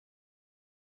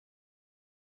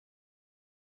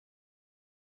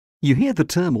You hear the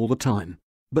term all the time,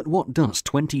 but what does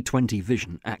 20/20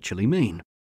 vision actually mean?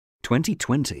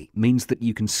 20/20 means that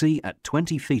you can see at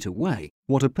 20 feet away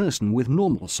what a person with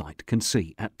normal sight can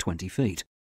see at 20 feet.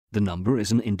 The number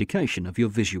is an indication of your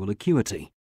visual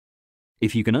acuity.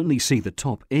 If you can only see the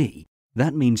top E,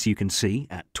 that means you can see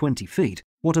at 20 feet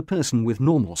what a person with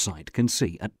normal sight can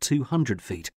see at 200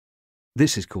 feet.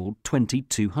 This is called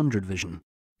 20/200 vision.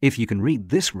 If you can read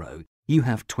this row, you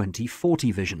have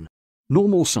 20/40 vision.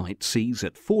 Normal sight sees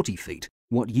at 40 feet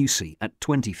what you see at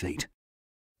 20 feet.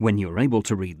 When you're able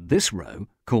to read this row,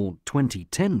 called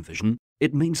 20/10 vision,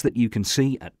 it means that you can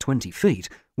see at 20 feet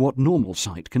what normal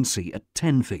sight can see at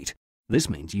 10 feet. This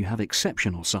means you have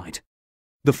exceptional sight.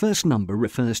 The first number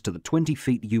refers to the 20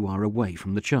 feet you are away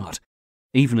from the chart.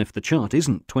 Even if the chart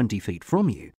isn't 20 feet from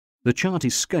you, the chart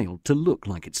is scaled to look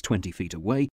like it's 20 feet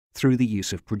away through the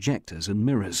use of projectors and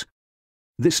mirrors.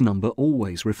 This number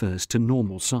always refers to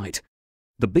normal sight.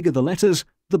 The bigger the letters,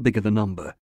 the bigger the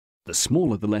number. The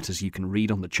smaller the letters you can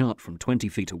read on the chart from 20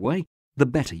 feet away, the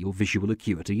better your visual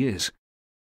acuity is.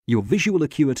 Your visual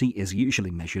acuity is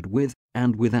usually measured with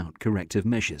and without corrective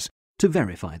measures to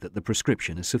verify that the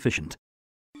prescription is sufficient.